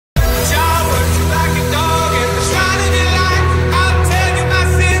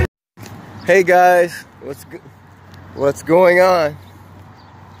Hey guys, what's going on?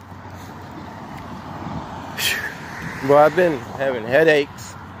 Well, I've been having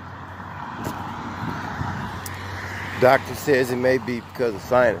headaches. Doctor says it may be because of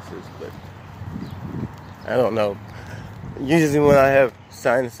sinuses, but I don't know. Usually when I have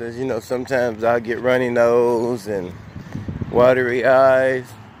sinuses, you know, sometimes I'll get runny nose and watery eyes,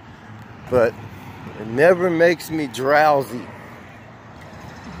 but it never makes me drowsy.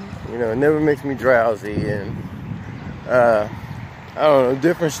 You know, it never makes me drowsy, and I don't know,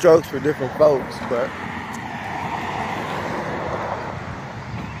 different strokes for different folks, but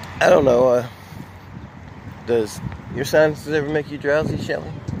I don't know. Does your sinuses ever make you drowsy,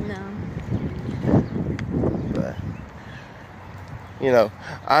 Shelly? No. But, you know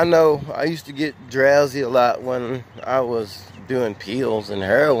I used to get drowsy a lot when I was doing pills and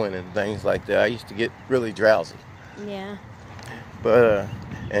heroin and things like that. I used to get really drowsy. Yeah. But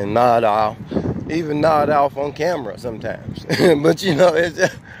and nod off, even nod off on camera sometimes. But you know, it's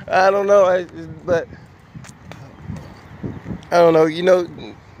just, I don't know. But I don't know. You know,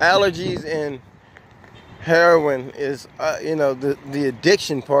 allergies and heroin is, you know, the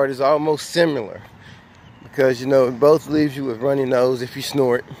addiction part is almost similar, because you know it both leaves you with runny nose if you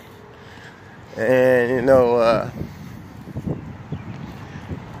snort, and you know,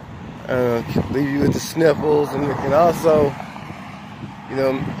 leave you with the sniffles, and it can also, you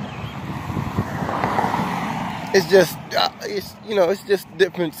know, it's just, you know, it's just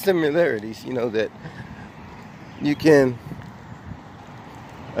different similarities, you know, that you can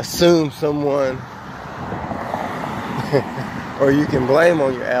assume someone or you can blame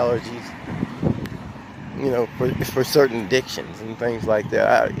on your allergies, you know, for certain addictions and things like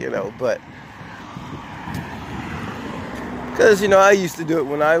that, you know, but because, you know, I used to do it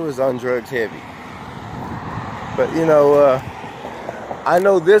when I was on drugs heavy. But, you know, I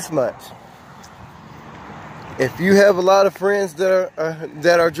know this much. If you have a lot of friends that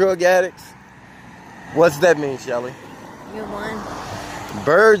are drug addicts, what's that mean, Shelly? You're one.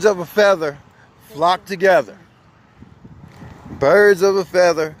 Birds of a feather flock together. Birds of a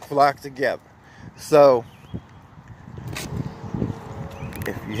feather flock together. So,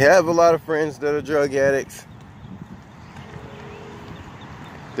 if you have a lot of friends that are drug addicts,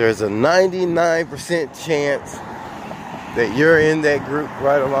 there's a 99% chance that you're in that group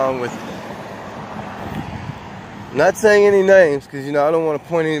right along with them. Not saying any names, because, you know, I don't want to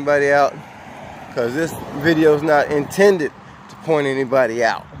point anybody out, because this video is not intended to point anybody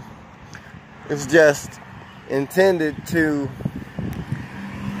out. It's just intended to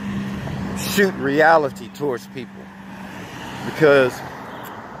shoot reality towards people, because,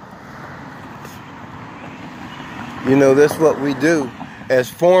 you know, that's what we do as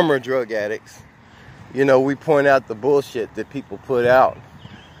former drug addicts. You know, we point out the bullshit that people put out,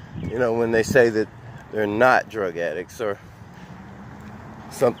 you know, when they say that they're not drug addicts or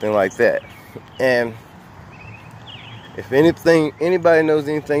something like that. And if anybody knows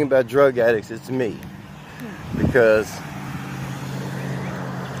anything about drug addicts, it's me. Because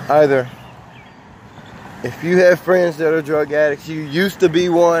either if you have friends that are drug addicts, you used to be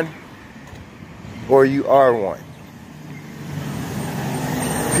one, or you are one.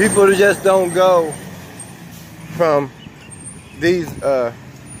 People just don't go from these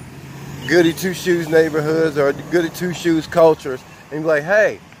goody two-shoes neighborhoods or goody two-shoes cultures and be like,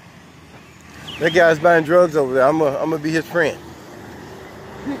 hey, that guy's buying drugs over there, I'm gonna be his friend.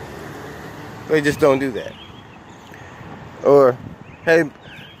 They just don't do that. Or, hey,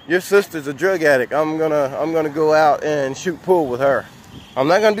 your sister's a drug addict, I'm gonna go out and shoot pool with her. I'm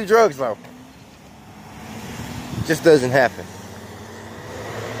not gonna do drugs though. It just doesn't happen.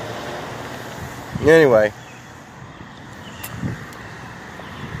 Anyway,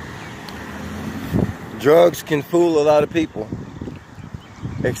 drugs can fool a lot of people,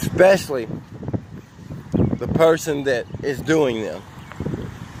 especially the person that is doing them.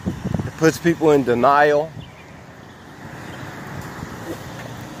 It puts people in denial.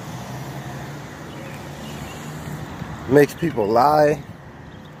 Makes people lie.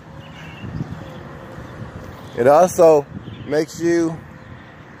 It also makes you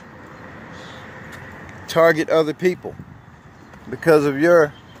target other people because of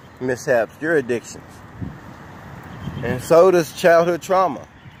your mishaps, your addictions. And so does childhood trauma.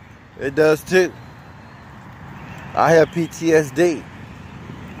 It does too. I have PTSD.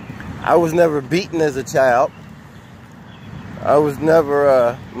 I was never beaten as a child. I was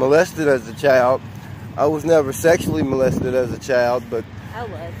never molested as a child. I was never sexually molested as a child, but I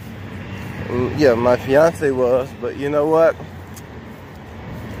was. Yeah, my fiance was. But you know what?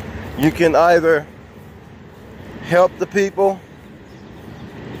 You can either help the people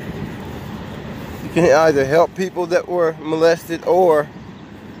can either help people that were molested, or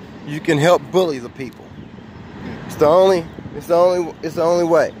you can help bully the people. It's the only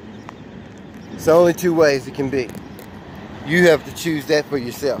way. It's the only two ways it can be. You have to choose that for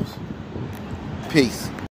yourselves. Peace.